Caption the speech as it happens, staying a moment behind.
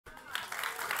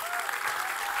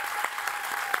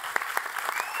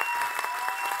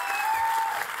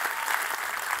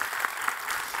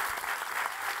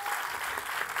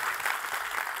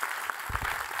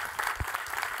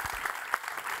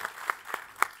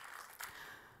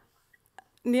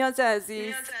نیاز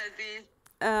عزیز،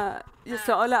 یه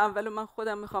سوال اول من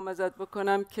خودم میخوام ازت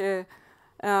بکنم که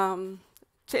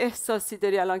چه احساسی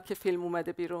داری الان که فیلم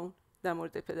اومده بیرون در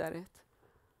مورد پدرت؟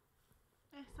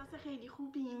 احساس خیلی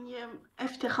خوبی، یه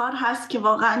افتخار هست که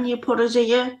واقعا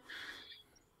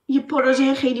یه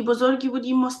پروژه خیلی بزرگی بود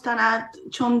این مستند،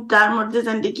 چون در مورد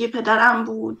زندگی پدرم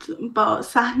بود با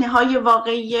صحنه‌های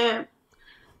واقعی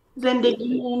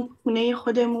زندگیمون، خونه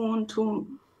خودمون، تو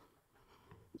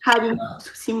حریم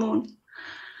خصوصیمون.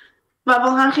 و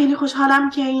واقعا خیلی خوشحالم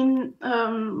که این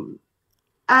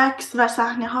عکس و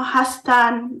صحنه ها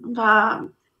هستن و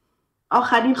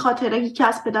آخرین خاطره‌ای که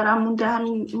از پدرم مونده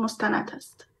همین مستند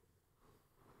هست.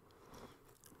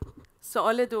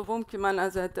 سوال دوم که من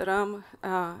ازت دارم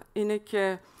اینه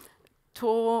که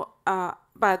تو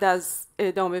بعد از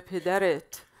اعدام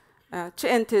پدرت چه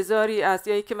انتظاری از،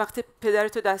 یعنی که وقتی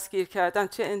پدرتو دستگیر کردن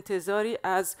چه انتظاری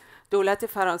از دولت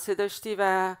فرانسه داشتی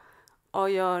و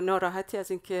آیا ناراحتی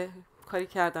از اینکه کاری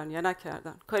کردن یا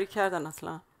نکردن؟ کاری کردن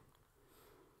اصلا؟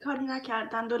 کاری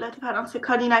نکردن، دولت فرانسه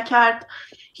کاری نکرد،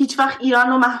 هیچ وقت ایران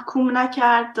رو محکوم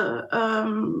نکرد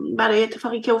برای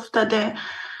اتفاقی که افتاده.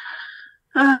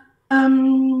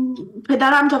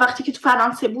 پدرم تا وقتی که تو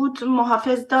فرانسه بود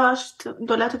محافظ داشت،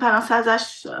 دولت فرانسه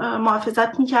ازش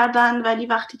محافظت میکردن، ولی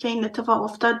وقتی که این اتفاق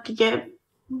افتاد دیگه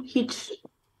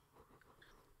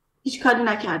هیچ کاری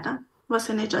نکردن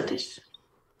واسه نجاتش.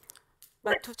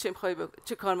 و تو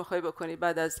چه کار میخوای بکنی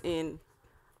بعد از این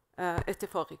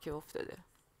اتفاقی که افتاده؟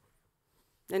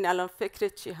 یعنی الان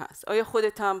فکرت چی هست؟ آیا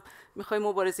خودت هم میخوای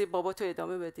مبارزه باباتو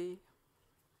ادامه بدی؟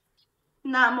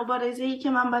 نه، مبارزه‌ای که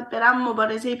من باید برم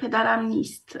مبارزه پدرم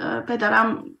نیست.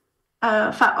 پدرم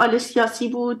فعال سیاسی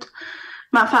بود،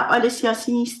 من فعال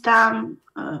سیاسی نیستم.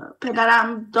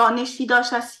 پدرم دانشی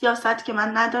داشت از سیاست که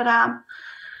من ندارم،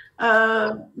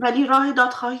 ولی راه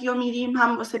دادخواهی رو میریم،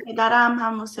 هم واسه پدرم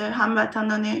هم واسه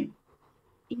هموطنان.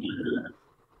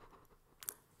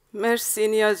 مرسی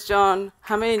نیاز جان،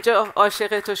 همه اینجا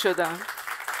عاشق تو شدن.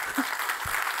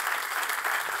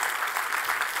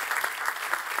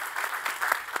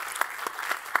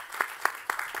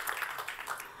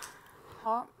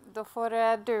 Ja, då får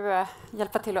du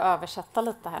hjälpa till att översätta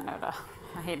lite här nu då,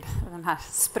 Nahid, den här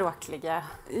språkliga.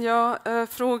 Ja,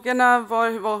 frågorna var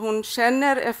vad hon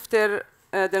känner efter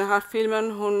den här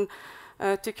filmen. Hon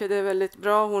tycker det är väldigt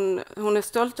bra. Hon är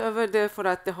stolt över det för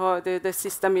att det har det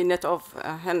sista minnet av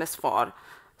hennes far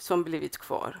som blivit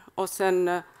kvar. Och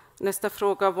sen nästa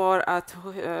fråga var att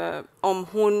om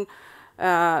hon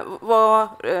vad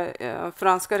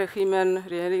franska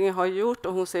regeringen har gjort,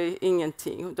 och hon säger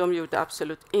ingenting. De gjorde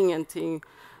absolut ingenting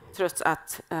trots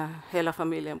att hela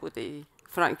familjen bodde i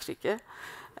Frankrike.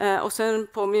 Och sen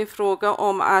på min fråga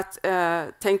om att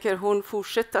tänker hon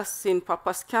fortsätta sin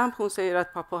pappas kamp, hon säger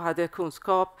att pappa hade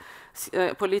kunskap,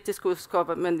 politisk kunskap,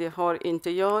 men det har inte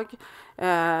jag.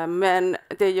 Men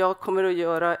det jag kommer att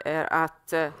göra är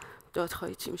att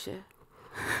دادخواهی چی میشه؟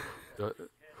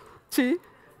 چی؟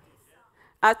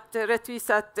 Att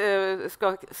rättvisat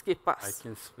ska skippas. I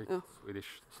can speak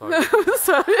Swedish. Sorry.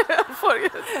 Sorry, I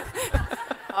forget.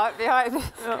 Ja, vi har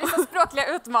vissa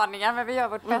språkliga utmaningar, men vi gör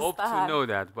vårt bästa Hope här. to know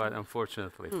that, but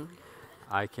unfortunately,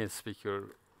 I can't speak your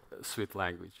sweet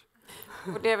language.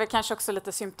 Och det är väl kanske också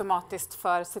lite symptomatiskt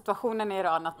för situationen i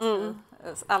Iran att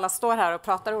alla står här och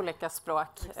pratar olika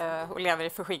språk och lever i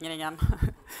förskingringen.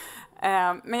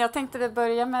 Men jag tänkte väl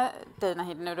börja med dig,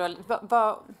 Nahid, nu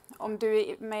då. Om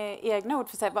du med egna ord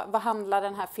får säga, vad handlar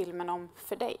den här filmen om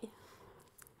för dig?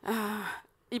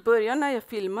 I början när jag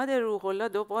filmade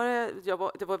Ruhollah, då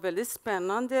det var väldigt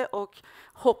spännande och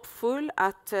hoppfull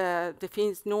att det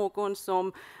finns någon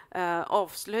som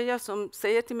avslöjar, som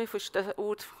säger till mig första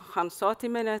ord, han sa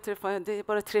till mig när jag träffade, det är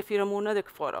bara 3-4 månader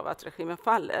kvar av att regimen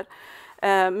faller.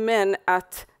 Men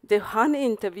att det han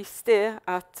inte visste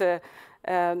att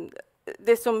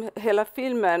det som hela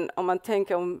filmen, om man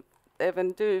tänker om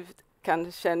även du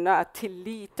kan känna att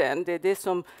tilliten, det är det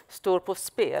som står på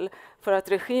spel. För att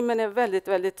regimen är väldigt,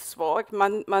 väldigt svag.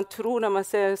 Man tror när man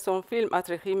ser en sån film att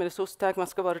regimen är så stark, man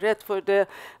ska vara rädd för det.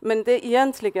 Men det är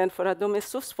egentligen för att de är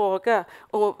så svaga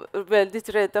och väldigt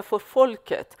rädda för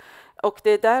folket. Och det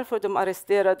är därför de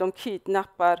arresterar, de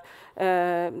kidnappar.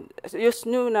 Just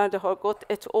nu när det har gått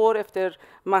 1 år efter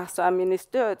Mahsa Aminis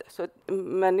död, så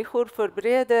människor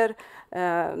förbereder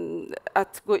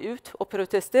att gå ut och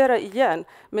protestera igen.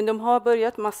 Men de har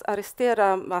börjat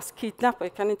massarrestera, masskidnappa.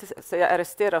 Jag kan inte säga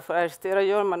arrestera, för arrestera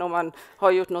gör man om man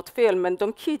har gjort något fel, men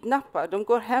de kidnappar, de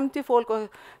går hem till folk och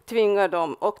tvingar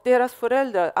dem. Och deras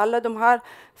föräldrar, alla de här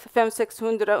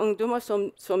 500-600 ungdomar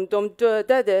som de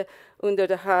dödade under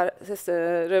den här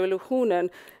revolutionen,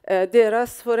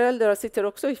 deras föräldrar sitter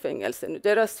också i fängelse nu.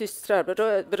 Deras systrar,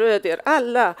 bröder,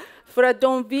 alla. För att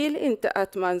de vill inte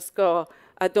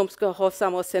att de ska ha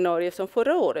samma scenario som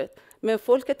förra året. Men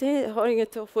folket har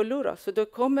inget att förlora, så de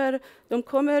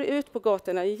kommer ut på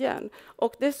gatorna igen.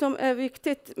 Och det som är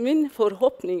viktigt, min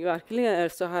förhoppning verkligen är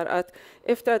så här att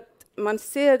efter att man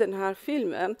ser den här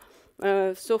filmen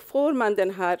så får man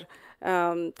den här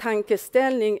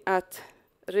tankeställning att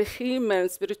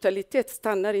regimens brutalitet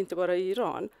stannar inte bara i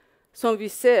Iran. Som vi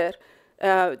ser,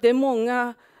 det är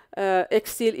många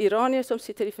exil-iranier som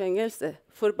sitter i fängelse.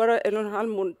 För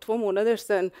bara 2 månader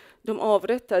sedan de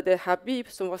avrättade Habib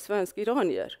som var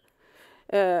svensk-iranier.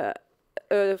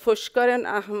 Forskaren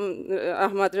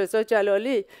Ahmad Reza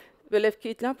Jalali blev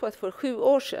kidnappad för 7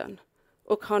 år sedan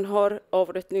och han har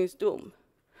avrättningsdom.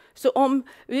 Så om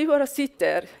vi bara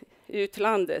sitter i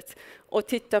utlandet och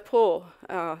tittar på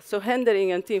så händer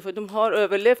ingenting, för de har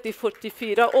överlevt i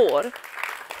 44 år.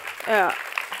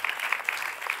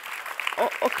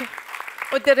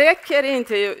 Och det räcker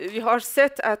inte. Vi har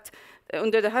sett att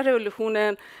under den här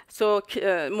revolutionen så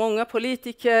många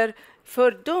politiker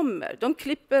fördömer, de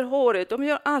klipper håret, de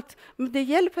gör allt. Men det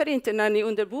hjälper inte när ni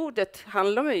under bordet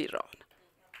handlar med Iran.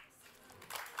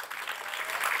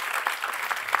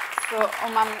 Så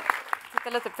om man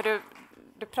tittar lite, för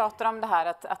du pratar om det här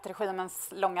att regimens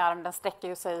långa arm, den sträcker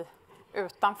ju sig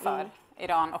utanför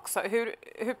Iran också.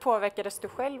 Hur påverkades du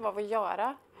själv av att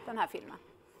göra den här filmen?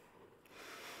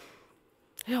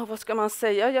 Ja, vad ska man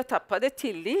säga? Jag tappade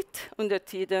tillit under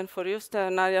tiden, för just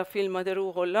när jag filmade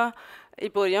Ruhollah. I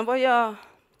början var jag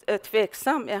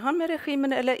tveksam. Är han med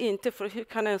regimen eller inte? För hur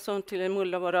kan en sån till en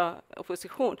mulla vara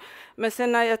opposition? Men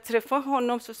sen när jag träffade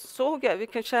honom så såg jag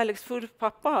vilken kärleksfull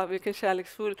pappa, vilken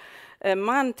kärleksfull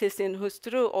man till sin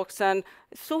hustru, och sen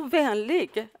så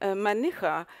vänlig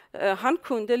människa. Han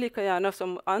kunde lika gärna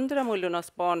som andra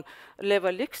mullornas barn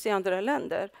leva lyx i andra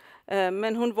länder.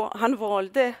 Men han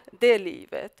valde det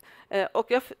livet.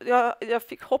 Och jag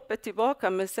fick hoppet tillbaka,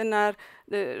 men sen när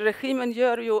regimen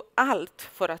gör ju allt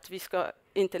för att vi ska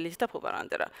inte lita på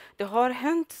varandra. Det har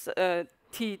hänt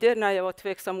tider när jag var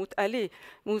tveksam mot Ali,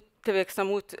 tveksam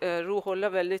mot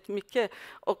Ruhollah väldigt mycket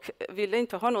och ville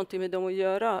inte ha någonting med dem att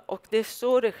göra. Och det är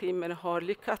så regimen har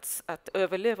lyckats att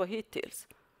överleva hittills.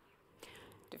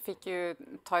 Du fick ju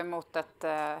ta emot ett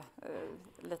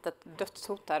litet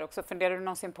dödshot där också. Funderar du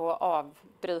någonsin på att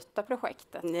avbryta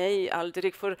projektet? Nej,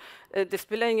 aldrig. För det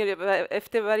spelar ingen roll.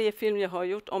 Efter varje film jag har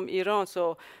gjort om Iran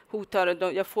så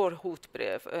jag får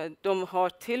hotbrev. De har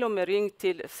till och med ringt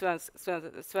till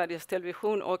Sveriges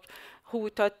Television och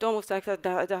hotat dem och sagt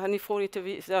att ni får inte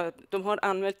visa. De har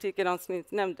anmält till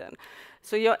granskningsnämnden.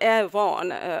 Så jag är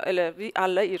van, eller vi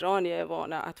alla iranier är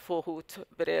vana att få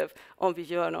hotbrev om vi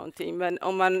gör någonting. Men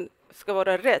om man ska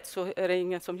vara rädd så är det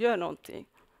ingen som gör någonting.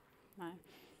 Nej.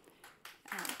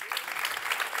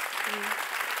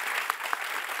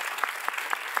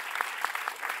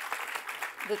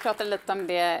 Vi pratade lite om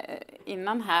det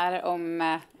innan här, om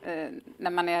när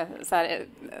man är så här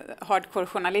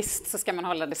hardcore-journalist så ska man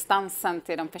hålla distansen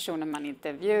till de personer man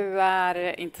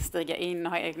intervjuar, inte stiga in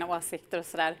och ha egna åsikter och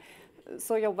sådär.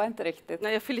 Så jobbar inte riktigt.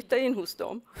 Nej, jag flyttar in hos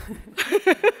dem.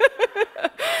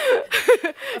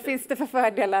 Vad finns det för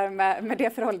fördelar med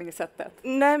det förhållningssättet?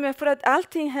 Nej, men för att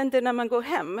allting händer när man går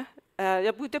hem.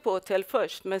 Jag bodde på hotell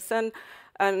först, men sen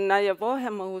när jag var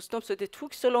hemma hos dem så det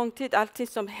tog så lång tid. Allting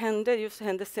som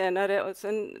hände senare. Och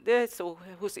sen, det är så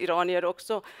hos iranier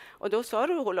också. Och då sa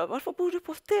Ruhollah, varför bor du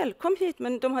på hotell? Kom hit.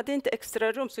 Men de hade inte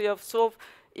extra rum så jag sov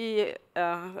i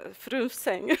fruns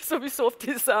säng. Så vi sov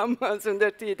tillsammans under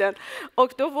tiden.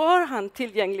 Och då var han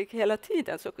tillgänglig hela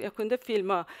tiden så jag kunde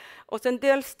filma. Och sen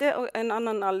dels det, och en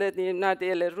annan anledning när det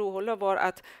gäller Ruhollah var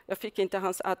att jag fick inte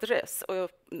hans adress.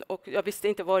 Och jag visste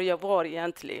inte var jag var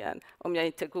egentligen om jag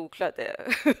inte googlade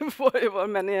var jag var.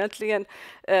 Men egentligen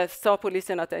sa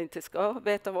polisen att jag inte ska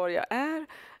veta var jag är.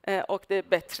 Och det är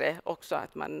bättre också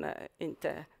att man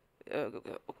inte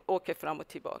åker fram och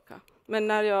tillbaka. Men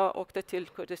när jag åkte till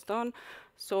Kurdistan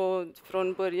så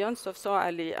från början så sa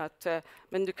Ali att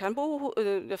men du kan bo,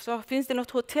 jag sa, finns det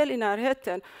något hotell i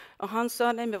närheten? Och han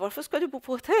sa, nej men varför ska du bo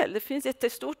på hotell? Det finns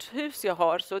ett stort hus jag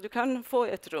har så du kan få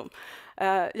ett rum.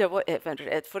 Jag var även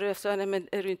rädd för jag sa, nej men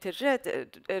är du inte rädd?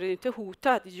 Är du inte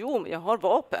hotad? Jo, men jag har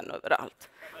vapen överallt.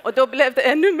 Och då blev det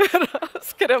ännu mer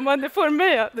skrämmande för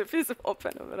mig att det finns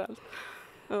vapen överallt.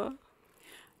 Ja.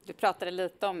 Du pratade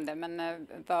lite om det, men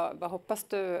vad hoppas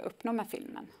du uppnå med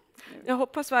filmen? Jag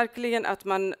hoppas verkligen att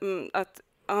att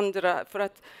andra, för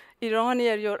att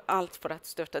iranier gör allt för att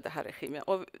störta den här regimen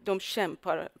och de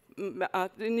kämpar med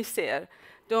att, ni ser,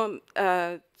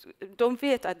 de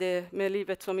vet att det med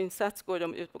livet som insats går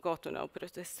de ut på gatorna och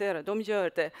protesterar. De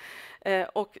gör det.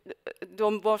 Och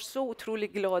de var så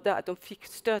otroligt glada att de fick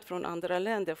stöd från andra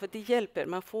länder, för det hjälper,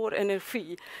 man får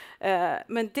energi.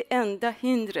 Men det enda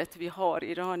hindret vi har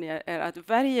iranier är att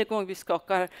varje gång vi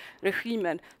skakar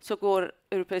regimen så går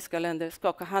europeiska länder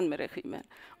skaka hand med regimen.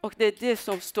 Och det är det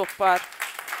som stoppar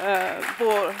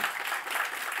vår...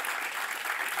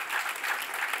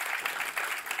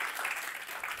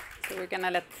 So we're going to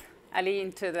let Ali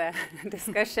into the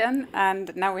discussion,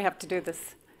 and now we have to do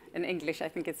this in English. I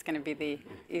think it's going to be the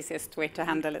easiest way to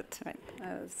handle it. Right?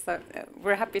 So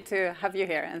we're happy to have you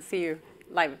here and see you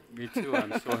live. Me too.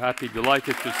 I'm so happy,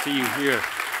 delighted to see you here.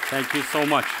 Thank you so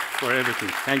much for everything.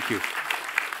 Thank you.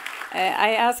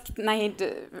 I asked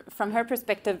Nahid, from her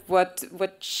perspective, what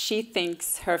she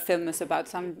thinks her film is about.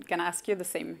 So I'm going to ask you the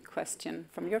same question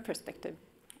from your perspective.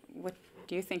 What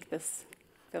do you think this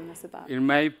film is about? In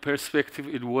my perspective,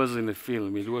 it wasn't a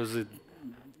film. It was a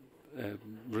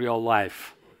real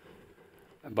life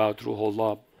about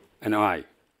Ruhollah and I.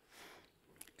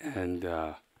 And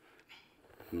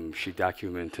she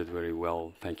documented very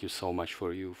well. Thank you so much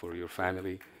for your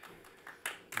family.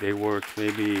 They worked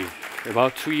maybe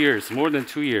about 2 years, more than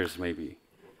 2 years maybe.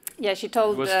 Yeah, she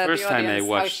told the first time I audience how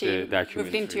watched she the documentary.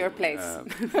 moved into your place.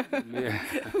 Yeah.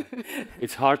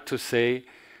 It's hard to say.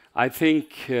 I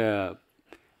think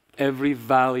every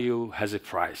value has a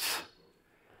price,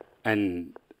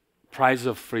 and price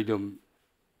of freedom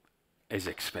is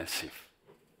expensive.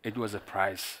 It was a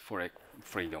price for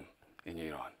freedom in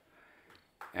Iran,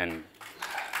 and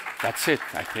that's it.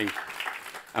 I think,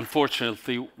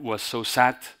 unfortunately, was so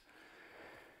sad,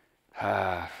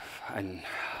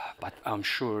 but I'm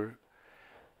sure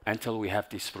until we have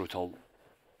this brutal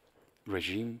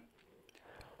regime,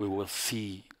 we will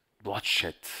see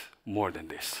bloodshed more than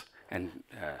this. And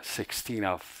 16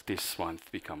 of this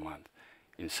month, become month,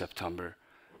 in September,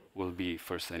 will be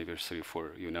first anniversary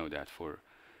for, you know that, for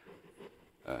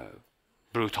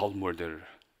brutal murder,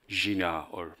 Jina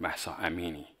or Mahsa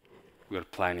Amini. We are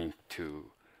planning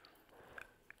to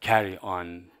carry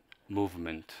on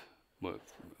movement,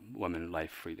 women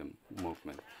life freedom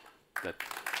movement. That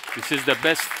this is the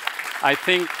best, I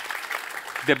think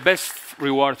the best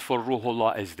reward for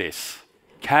Ruhollah is this.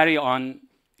 Carry on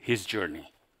his journey.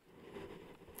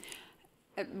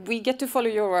 We get to follow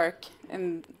your work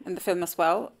in the film as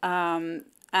well.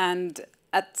 And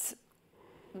at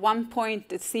one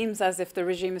point, it seems as if the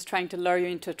regime is trying to lure you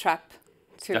into a trap.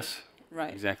 Yes,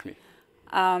 right. Exactly.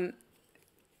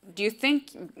 Do you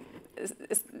think,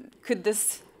 could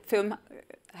this film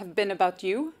have been about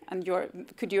you and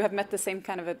could you have met the same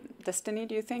kind of a destiny,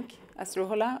 do you think, as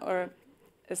Ruhollah, or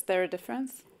is there a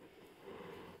difference?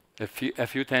 A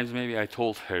few times maybe I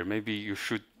told her, maybe you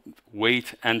should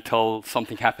wait until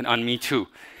something happened on me too.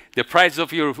 The price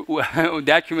of your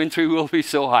documentary will be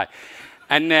so high.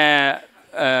 And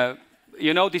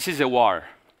you know, this is a war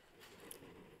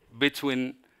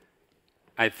between,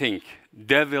 I think,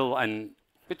 devil and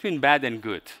between bad and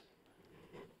good.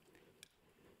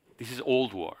 This is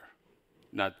old war,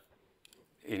 not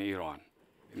in Iran,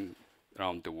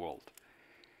 around the world.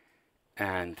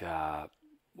 And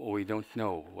we don't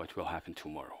know what will happen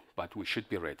tomorrow, but we should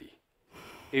be ready.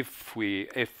 If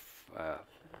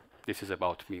this is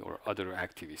about me or other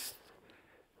activists,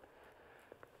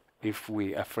 if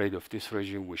we're afraid of this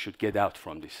regime, we should get out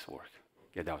from this work,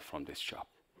 get out from this job.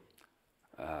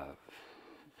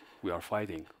 We are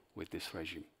fighting with this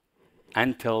regime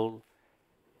until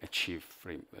achieve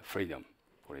freedom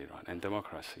for Iran and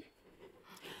democracy.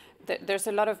 There's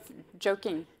a lot of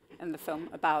joking in the film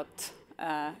about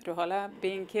Ruhollah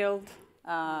being killed,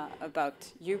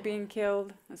 about you being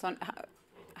killed, and so on.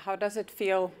 How does it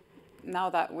feel now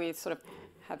that we sort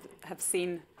of have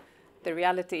seen the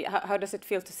reality? How does it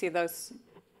feel to see those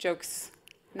jokes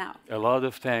now? A lot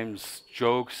of times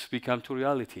jokes become to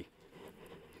reality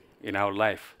in our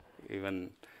life, even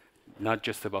not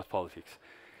just about politics.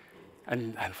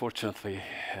 And unfortunately,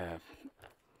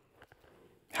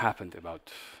 happened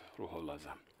about Ruhollah.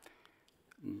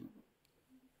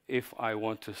 If I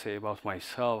want to say about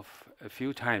myself, a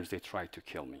few times they tried to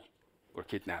kill me or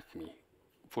kidnap me.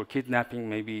 For kidnapping,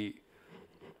 maybe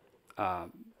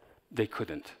they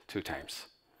couldn't 2 times.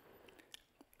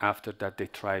 After that, they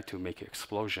tried to make an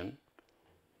explosion.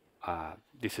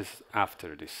 This is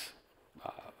after this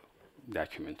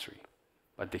documentary,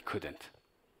 but they couldn't.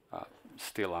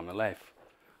 Still, I'm alive,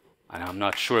 and I'm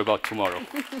not sure about tomorrow.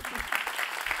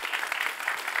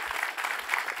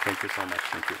 Thank you so much.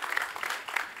 Thank you.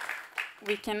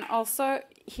 We can also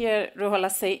hear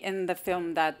Ruhollah say in the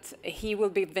film that he will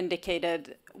be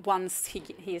vindicated once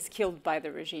he is killed by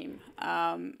the regime.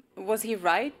 Was he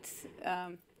right?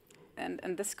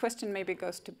 And this question maybe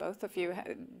goes to both of you.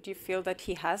 Do you feel that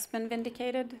he has been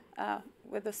vindicated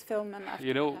with this film? And after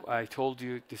You know, I told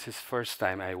you this is first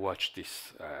time I watched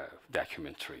this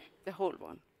documentary. The whole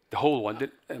one. The whole one,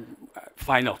 the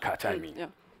final cut, I mean. Yeah.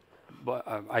 But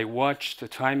I watched the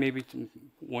time maybe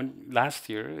one last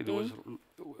year. It was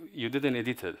you didn't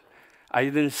edit it. I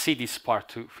didn't see this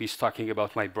part. He's talking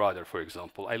about my brother, for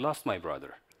example. I lost my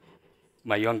brother,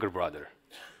 my younger brother,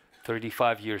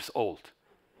 35 years old,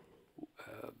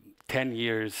 10,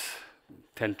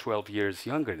 12 years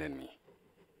younger than me.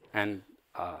 And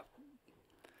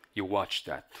you watched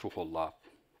that, Ruhollah,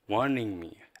 warning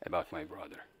me about my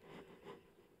brother.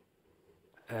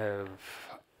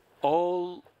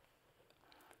 All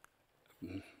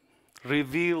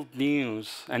revealed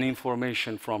news and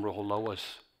information from Ruhollah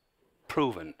was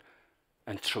proven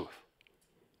and true.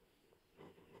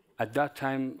 At that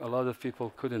time, a lot of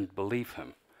people couldn't believe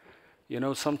him. You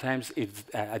know, sometimes it's,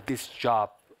 at this job,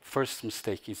 first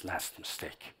mistake is last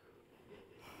mistake.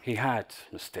 He had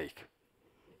mistake,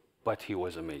 but he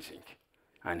was amazing,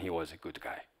 and he was a good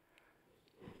guy.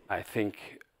 I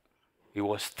think he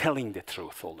was telling the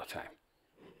truth all the time.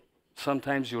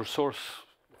 Sometimes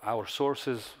our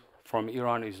sources from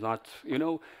Iran is not, you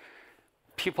know,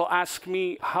 people ask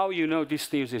me how you know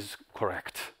this news is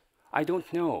correct. I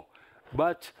don't know,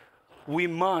 but we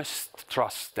must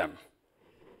trust them.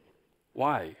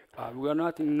 Why? We are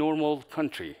not in a normal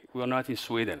country. We are not in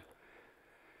Sweden.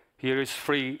 Here is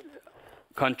free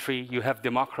country, you have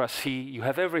democracy, you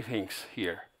have everything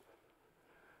here.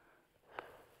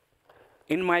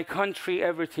 In my country,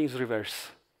 everything's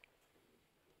reverse.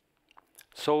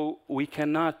 So we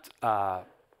cannot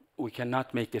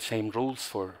make the same rules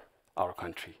for our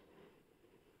country.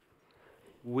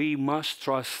 We must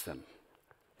trust them.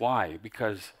 Why?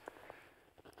 Because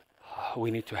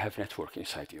we need to have network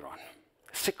inside Iran.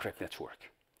 Secret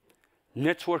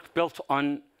network built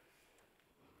on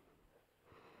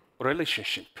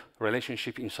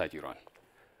relationship inside Iran.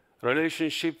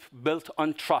 Relationship built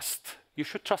on trust. You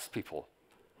should trust people,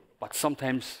 but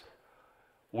sometimes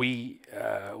we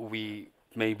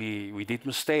did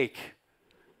mistake,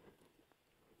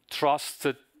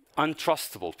 trusted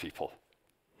untrustable people,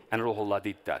 and Ruhollah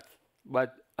did that.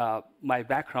 But my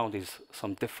background is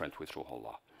some different with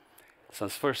Ruhollah.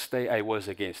 Since first day, I was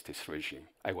against this regime.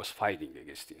 I was fighting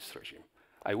against this regime.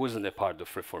 I wasn't a part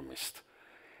of reformist.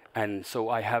 And so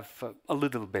I have a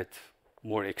little bit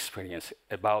more experience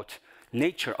about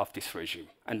nature of this regime.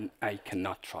 And I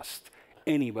cannot trust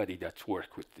anybody that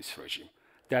work with this regime.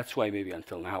 That's why maybe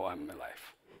until now I'm alive.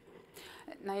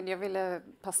 Nej, jag ville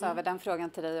passa över den frågan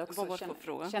till dig också.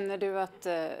 Känner du att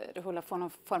Ruhollah får någon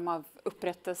form av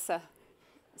upprättelse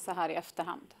så här i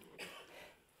efterhand?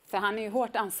 För han är ju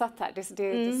hårt ansatt här,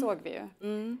 det såg vi ju.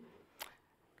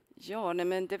 Ja, nej,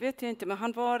 men det vet jag inte. Men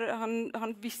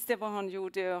han visste vad han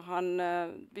gjorde och han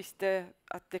visste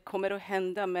att det kommer att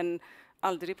hända, men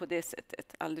aldrig på det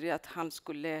sättet. Aldrig att han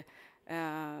skulle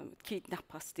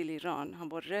kidnappas till Iran. Han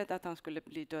var rädd att han skulle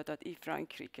bli dödad i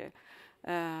Frankrike,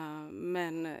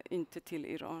 men inte till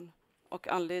Iran. Och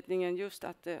anledningen just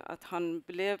att han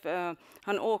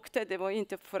åkte, det var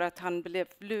inte för att han blev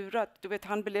lurad. Du vet,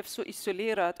 han blev så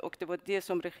isolerad, och det var det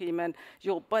som regimen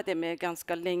jobbade med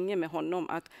ganska länge med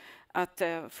honom. Att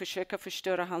försöka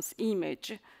förstöra hans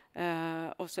image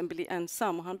och sen bli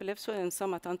ensam. Och han blev så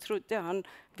ensam att han trodde han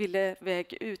ville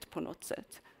väga ut på något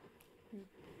sätt.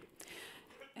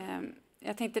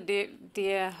 Jag tänkte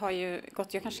det har ju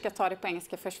gått, jag kanske ska ta det på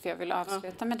engelska först för jag vill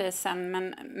avsluta med dig sen,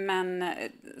 men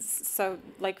so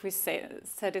like we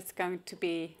said it's going to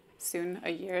be soon a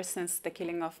year since the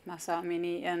killing of Mahsa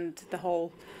Amini and the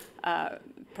whole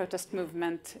protest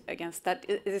movement against that.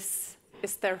 Is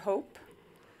there hope?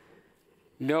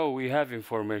 No, we have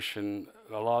information.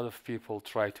 A lot of people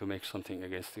try to make something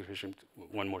against the regime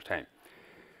one more time.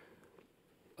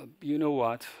 You know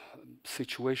what?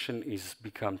 Situation is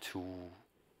become to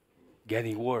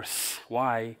getting worse.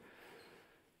 Why?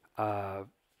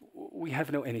 We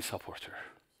have no any supporter.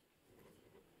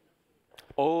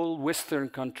 All Western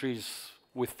countries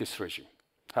with this regime,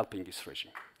 helping this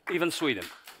regime, even Sweden.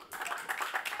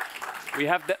 We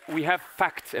have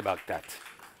facts about that.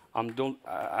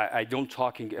 I don't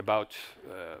talking about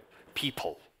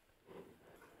people.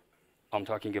 I'm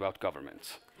talking about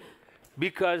governments,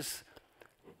 because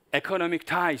economic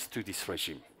ties to this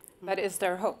regime. But is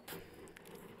there hope?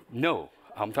 No,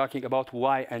 I'm talking about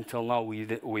why until now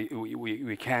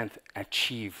we can't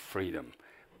achieve freedom.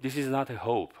 this is not a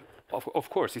hope. Of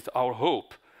course, it's our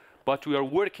hope, but we are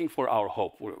working for our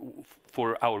hope,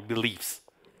 for our beliefs,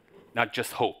 not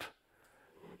just hope.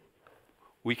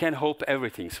 We can hope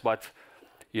everything, but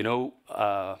you know,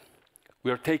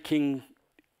 we are taking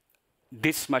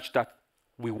this much that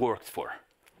we worked for,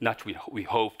 not we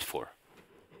hoped for.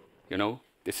 You know,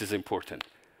 this is important.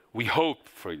 We hope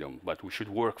freedom, but we should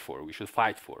work for, we should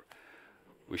fight for.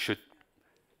 We should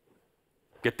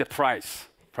get the price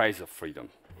of freedom.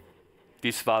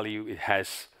 This value, it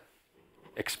has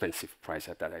expensive price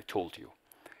that I told you.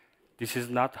 This is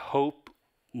not hope,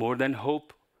 more than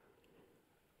hope.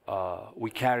 We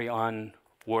carry on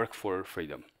work for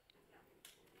freedom.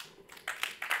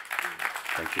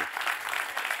 Thank you.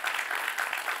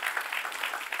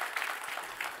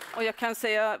 Och jag kan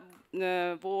säga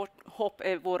vårt hopp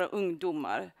är våra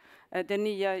ungdomar. Den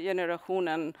nya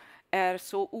generationen är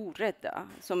så orädda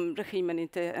som regimen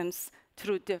inte ens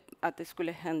trodde att det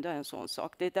skulle hända en sån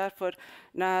sak. Det är därför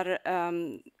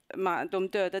när de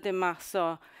dödade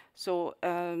massa, så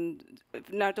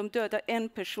när de dödar en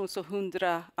person så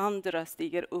 100 andra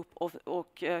stiger upp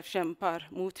och kämpar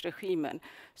mot regimen.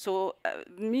 Så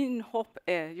min hopp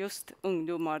är just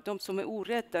ungdomar, de som är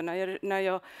orädda. När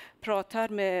jag pratar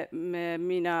med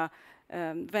mina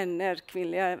vänner,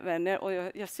 kvinnliga vänner, och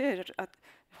jag ser att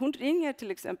hon ringer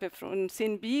till exempel från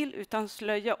sin bil utan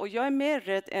slöja och jag är mer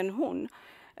rädd än hon.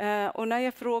 Och när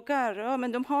jag frågar, ja,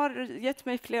 men de har gett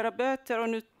mig flera böter och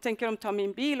nu tänker de ta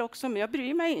min bil också, men jag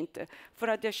bryr mig inte. För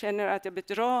att jag känner att jag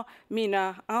bedrar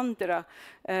mina andra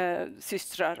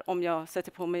systrar om jag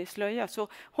sätter på mig slöja. Så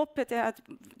hoppet är att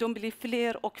de blir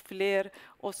fler och fler,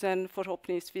 och sen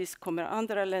förhoppningsvis kommer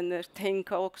andra länder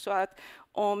tänka också att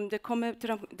om det kommer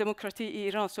demokrati i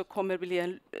Iran så kommer det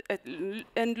bli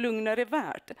en lugnare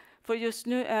värld. För just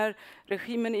nu är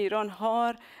regimen i Iran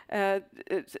har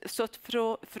sått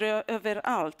frö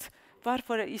överallt.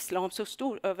 Varför är islam så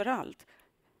stor överallt?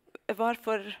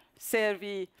 Varför ser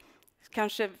vi,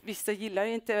 kanske vissa gillar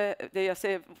inte det jag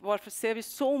säger, varför ser vi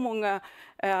så många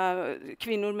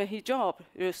kvinnor med hijab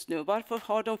just nu? Varför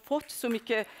har de fått så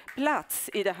mycket plats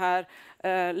i det här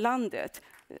landet?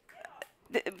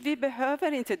 Vi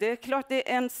behöver inte, det är klart det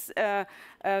är ens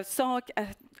sak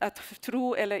att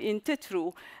tro eller inte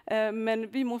tro, men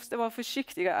vi måste vara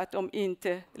försiktiga att de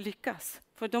inte lyckas,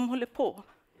 för de håller på.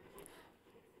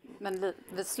 Men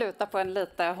vi slutar på en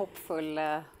lite hoppfull...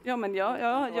 Ja, men jag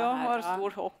har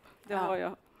stor hopp, det har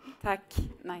jag. Tack,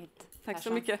 Nahid. Tack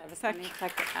så mycket. Tack.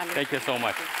 Thank you so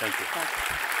much. Thank you.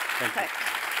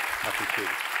 Thank you.